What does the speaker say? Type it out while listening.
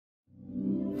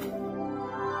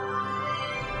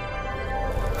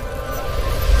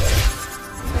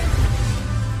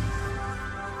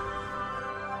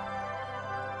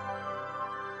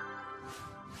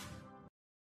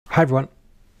Hi everyone,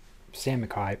 Sam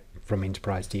Mackay from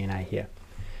Enterprise DNA here.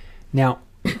 Now,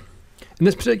 in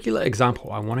this particular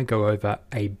example, I want to go over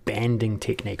a banding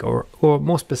technique, or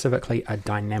more specifically, a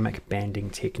dynamic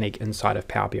banding technique inside of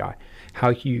Power BI. How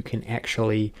you can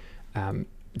actually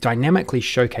dynamically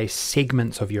showcase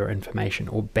segments of your information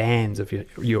or bands of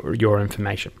your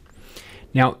information.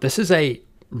 Now, this is a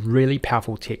really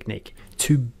powerful technique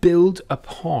to build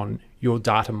upon your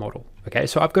data model. Okay,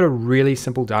 so I've got a really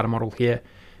simple data model here.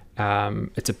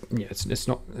 It's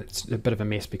a bit of a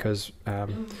mess because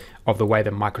of the way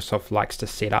that Microsoft likes to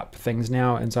set up things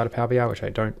now inside of Power BI, which I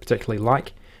don't particularly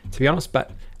like, to be honest.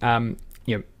 But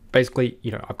basically,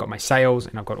 I've got my sales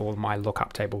and I've got all my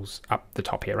lookup tables up the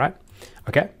top here, right?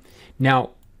 Okay.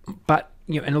 Now, but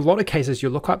in a lot of cases, your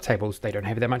lookup tables, they don't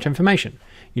have that much information.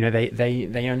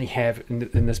 They only have,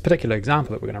 in this particular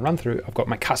example that we're going to run through, I've got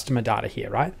my customer data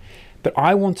here, right? But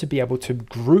I want to be able to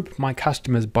group my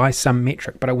customers by some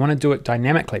metric, but I want to do it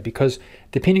dynamically because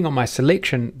depending on my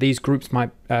selection, these groups might,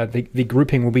 the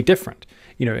grouping will be different.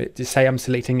 To say I'm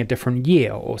selecting a different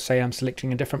year or say I'm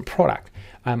selecting a different product.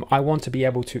 I want to be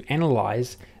able to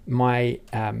analyze my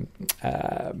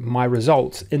my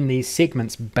results in these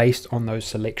segments based on those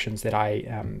selections that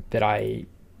I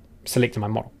select in my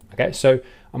model. Okay, so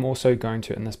I'm also going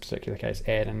to, in this particular case,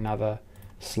 add another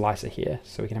slicer here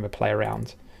so we can have a play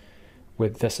around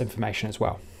with this information as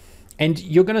well. And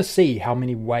you're going to see how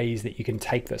many ways that you can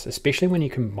take this, especially when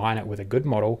you combine it with a good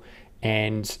model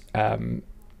and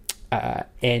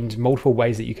multiple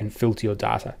ways that you can filter your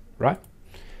data, right?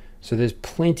 So there's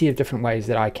plenty of different ways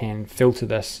that I can filter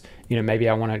this. Maybe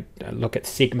I want to look at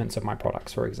segments of my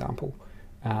products, for example.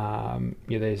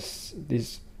 There's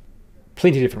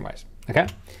plenty of different ways, okay?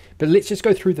 But let's just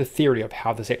go through the theory of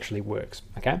how this actually works,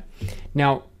 okay?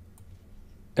 Now,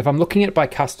 if I'm looking at it by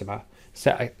customer,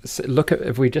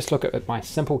 if we just look at my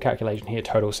simple calculation here,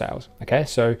 total sales. Okay,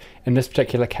 so in this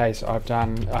particular case,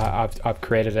 I've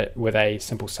created it with a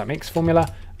simple SumX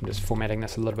formula. I'm just formatting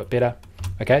this a little bit better.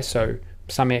 Okay, so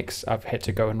SumX, I've had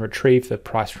to go and retrieve the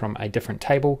price from a different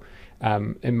table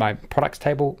in my products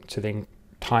table to then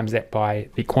times that by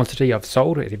the quantity I've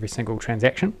sold at every single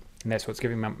transaction, and that's what's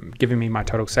giving me my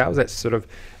total sales. That's sort of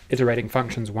iterating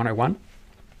functions 101.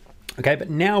 Okay, but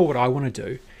now what I want to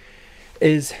do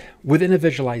is within a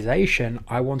visualization,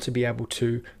 I want to be able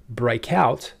to break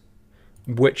out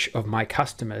which of my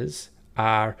customers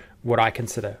are what I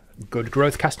consider good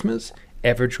growth customers,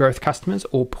 average growth customers,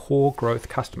 or poor growth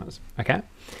customers. Okay,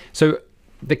 so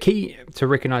the key to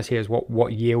recognize here is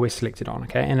what year we're selected on.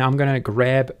 Okay, and I'm going to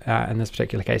grab in this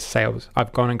particular case sales.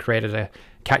 I've gone and created a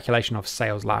calculation of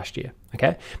sales last year.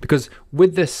 Okay, because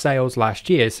with this sales last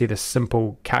year, see the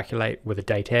simple calculate with a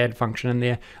date add function in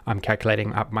there. I'm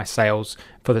calculating up my sales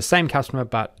for the same customer,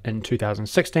 but in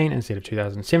 2016 instead of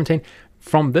 2017.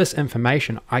 From this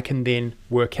information, I can then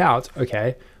work out,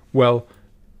 okay, well,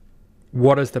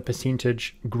 what is the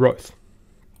percentage growth?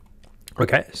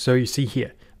 Okay, so you see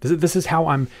here, this is how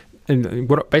I'm,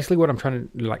 basically what I'm trying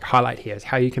to highlight here is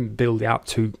how you can build out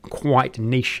to quite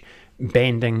niche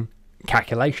banding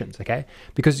calculations, okay?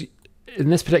 Because in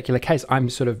this particular case, I'm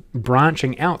sort of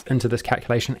branching out into this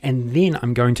calculation and then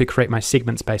I'm going to create my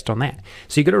segments based on that.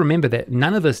 So you've got to remember that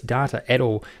none of this data at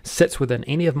all sits within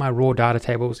any of my raw data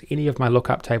tables, any of my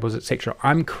lookup tables, etc.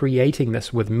 I'm creating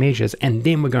this with measures and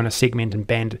then we're going to segment and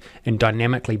band and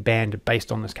dynamically band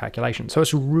based on this calculation. So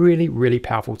it's a really, really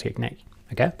powerful technique.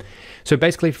 Okay, so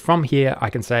basically from here, I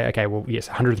can say, okay, well, yes,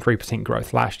 103%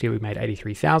 growth. Last year we made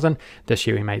 83,000. This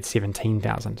year we made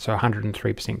 17,000. So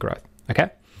 103% growth. Okay.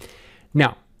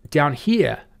 Now down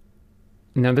here,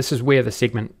 now this is where the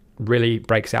segment really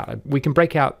breaks out. We can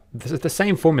break out, the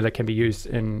same formula can be used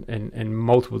in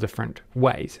multiple different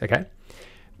ways. Okay.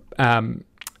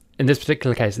 In this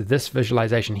particular case, this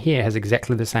visualization here has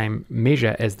exactly the same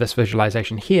measure as this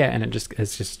visualization here, and it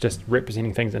is just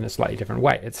representing things in a slightly different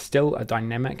way. It's still a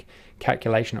dynamic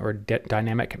calculation or a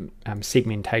dynamic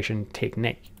segmentation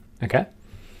technique, okay?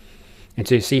 And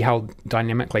so you see how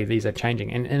dynamically these are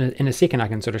changing. And in a second, I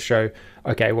can sort of show,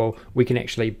 okay, well, we can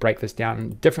actually break this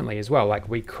down differently as well. Like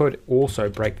we could also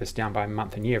break this down by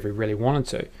month and year if we really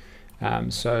wanted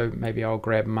to. So maybe I'll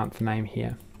grab month name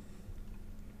here.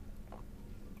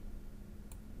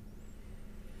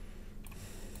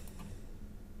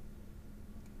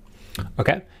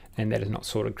 Okay, and that is not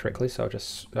sorted correctly, so I'll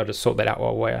just sort that out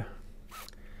while we're.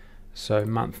 So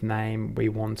month name, we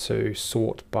want to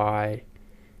sort by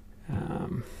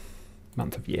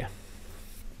month of year.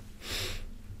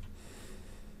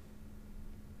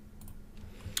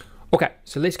 Okay,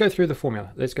 so let's go through the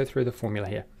formula. Let's go through the formula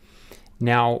here.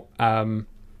 Now,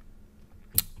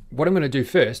 what I'm going to do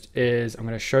first is I'm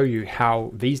going to show you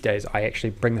how these days I actually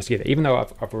bring this together, even though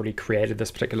I've already created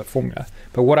this particular formula.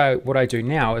 But what I do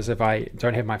now is, if I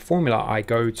don't have my formula, I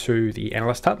go to the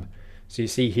Analyst Hub. So you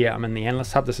see here, I'm in the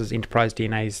Analyst Hub. This is Enterprise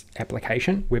DNA's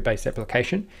application, web-based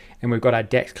application. And we've got our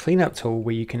DAX cleanup tool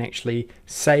where you can actually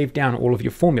save down all of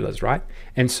your formulas, right?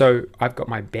 And so I've got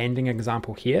my banding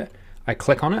example here. I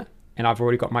click on it and I've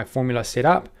already got my formula set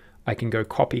up. I can go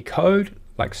copy code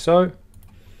like so.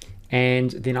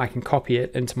 And then I can copy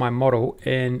it into my model,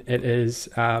 and it is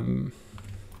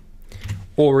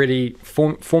already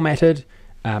formatted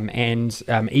and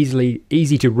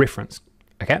easy to reference.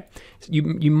 Okay, so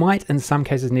you might in some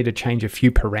cases need to change a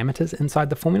few parameters inside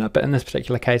the formula, but in this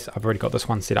particular case, I've already got this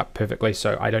one set up perfectly,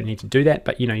 so I don't need to do that.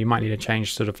 But you might need to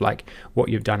change sort of like what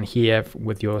you've done here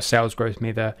with your sales growth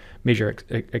measure,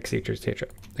 etc., etc.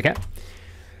 Okay.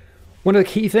 One of the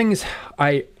key things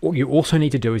you also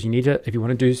need to do is if you want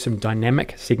to do some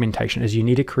dynamic segmentation, is you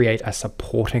need to create a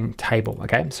supporting table,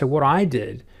 okay? So what I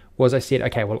did was I said,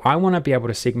 okay, well, I want to be able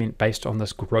to segment based on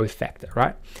this growth factor,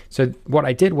 right? So what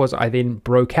I did was I then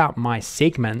broke out my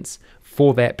segments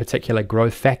for that particular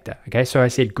growth factor, okay? So I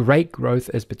said great growth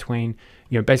is between,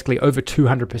 basically over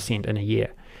 200% in a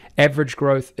year. Average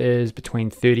growth is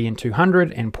between 30 and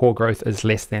 200, and poor growth is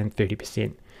less than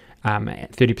 30%.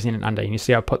 30% and under, and you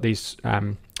see I put these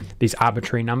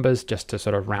arbitrary numbers just to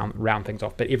sort of round things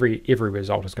off, but every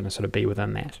result is going to sort of be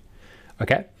within that.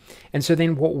 Okay, and so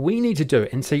then what we need to do,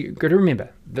 and so you've got to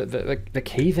remember the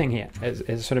key thing here, as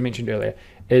I sort of mentioned earlier,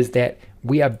 is that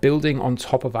we are building on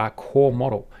top of our core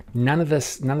model. None of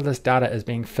this data is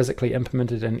being physically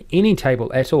implemented in any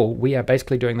table at all. We are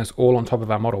basically doing this all on top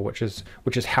of our model, which is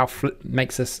how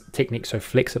makes this technique so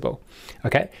flexible.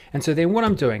 Okay, and so then what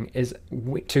I'm doing is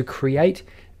to create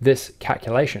this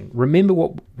calculation. Remember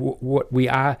what we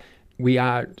are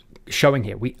showing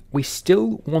here. We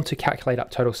still want to calculate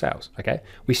up total sales. Okay,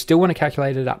 we still want to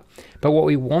calculate it up, but what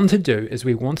we want to do is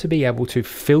we want to be able to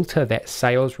filter that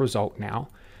sales result now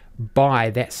by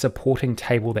that supporting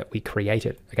table that we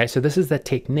created. Okay, so this is the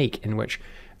technique in which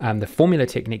the formula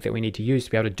technique that we need to use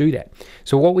to be able to do that.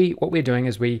 So what we're doing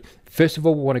is we first of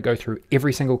all want to go through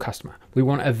every single customer. We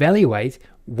want to evaluate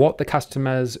what the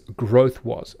customer's growth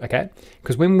was. Okay,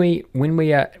 because when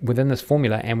we are within this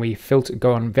formula and we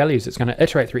go on values, it's going to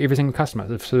iterate through every single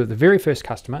customer. So the very first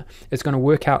customer, it's going to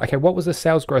work out, okay, what was the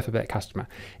sales growth of that customer?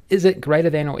 Is it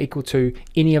greater than or equal to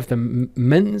any of the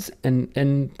mins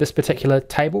in this particular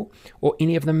table, or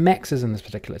any of the maxes in this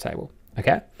particular table?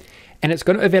 Okay, and it's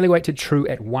going to evaluate to true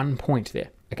at one point there.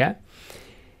 Okay,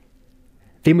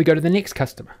 then we go to the next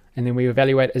customer, and then we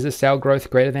evaluate, is the sale growth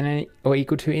greater than or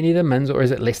equal to any of the mins, or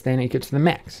is it less than or equal to the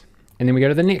max? And then we go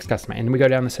to the next customer, and we go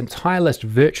down this entire list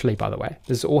virtually, by the way.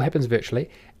 This all happens virtually,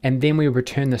 and then we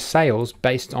return the sales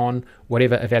based on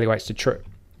whatever evaluates to true.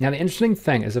 Now, the interesting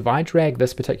thing is if I drag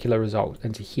this particular result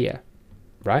into here,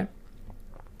 right,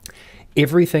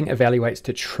 everything evaluates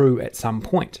to true at some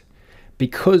point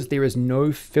because there is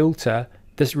no filter.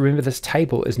 Remember, this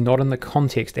table is not in the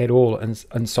context at all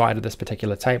inside of this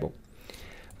particular table.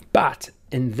 But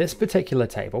in this particular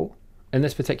table, in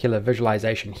this particular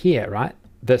visualization here, right,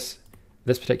 this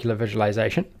particular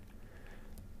visualization,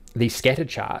 the scatter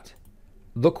chart,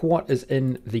 look what is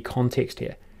in the context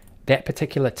here. That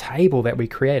particular table that we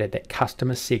created, that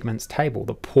customer segments table,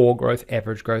 the poor growth,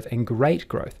 average growth, and great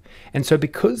growth. And so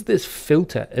because this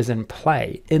filter is in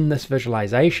play in this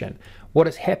visualization, what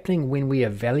is happening when we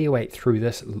evaluate through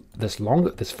this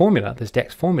formula, this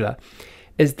DAX formula,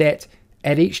 is that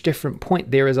at each different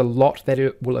point there is a lot that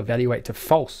it will evaluate to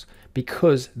false,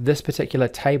 because this particular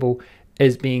table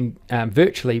is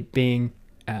virtually being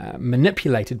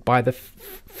manipulated by the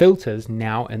filters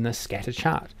now in the scatter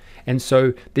chart. And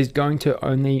so there's going to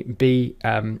only be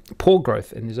poor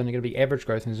growth, and there's only going to be average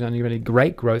growth, and there's only going to be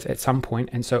great growth at some point.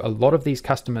 And so a lot of these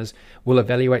customers will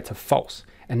evaluate to false.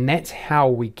 And that's how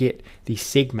we get these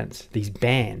segments, these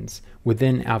bands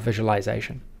within our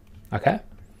visualization. Okay.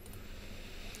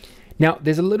 Now,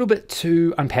 there's a little bit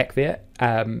to unpack there,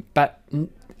 but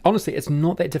honestly, it's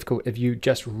not that difficult if you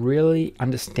just really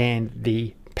understand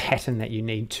the pattern that you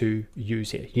need to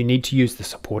use here. You need to use the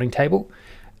supporting table,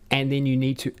 and then you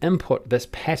need to input this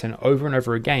pattern over and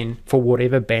over again for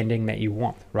whatever banding that you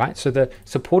want, right? So the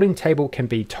supporting table can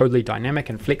be totally dynamic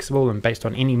and flexible and based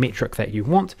on any metric that you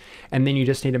want. And then you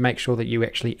just need to make sure that you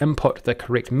actually input the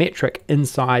correct metric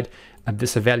inside of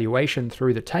this evaluation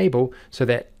through the table, so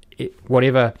that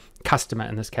whatever customer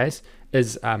in this case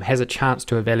has a chance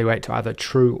to evaluate to either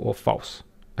true or false.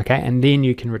 Okay, and then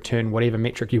you can return whatever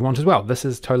metric you want as well. This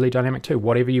is totally dynamic too.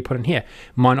 Whatever you put in here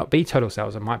might not be total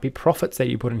sales. It might be profits that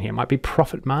you put in here. It might be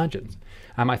profit margins.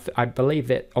 I believe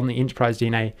that on the Enterprise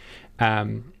DNA,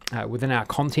 within our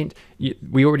content,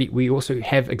 we also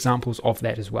have examples of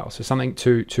that as well. So something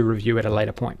to review at a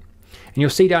later point. And you'll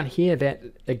see down here that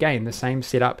again the same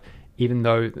setup, even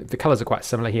though the colors are quite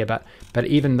similar here, but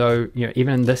even though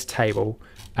even in this table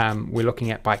we're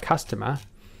looking at by customer,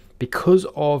 because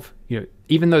of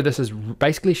even though this is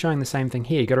basically showing the same thing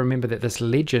here, you got to remember that this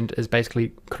legend is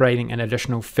basically creating an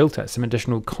additional filter, some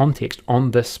additional context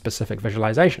on this specific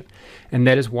visualization. And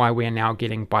that is why we are now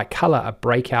getting by color a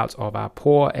breakout of our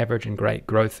poor, average, and great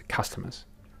growth customers.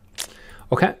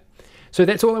 Okay, so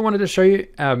that's all I wanted to show you.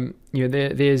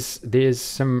 There's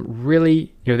some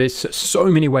really, there's so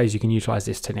many ways you can utilize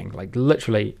this technique, like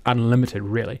literally unlimited,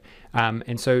 really.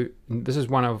 And so this is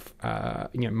one of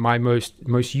my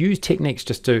most used techniques,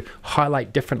 just to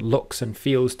highlight different looks and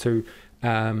feels to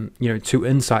to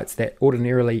insights that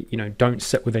ordinarily don't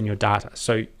sit within your data.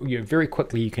 So very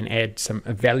quickly you can add some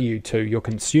value to your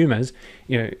consumers,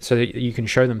 so that you can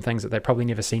show them things that they've probably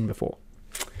never seen before.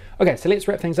 Okay, so let's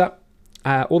wrap things up.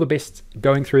 All the best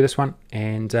going through this one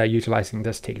and utilizing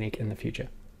this technique in the future.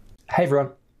 Hey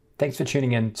everyone, thanks for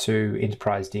tuning in to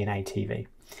Enterprise DNA TV.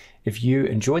 If you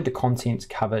enjoyed the content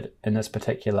covered in this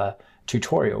particular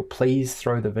tutorial, please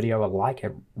throw the video a like.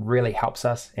 It really helps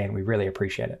us and we really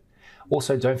appreciate it.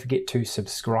 Also, don't forget to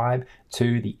subscribe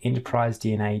to the Enterprise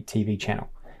DNA TV channel.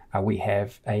 We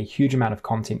have a huge amount of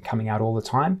content coming out all the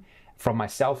time from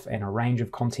myself and a range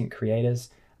of content creators,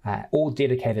 all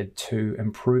dedicated to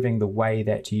improving the way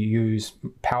that you use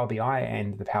Power BI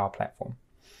and the Power Platform.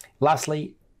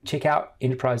 Lastly, check out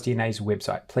Enterprise DNA's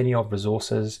website. Plenty of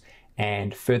resources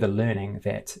and further learning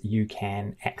that you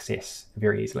can access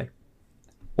very easily.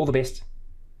 All the best.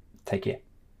 Take care.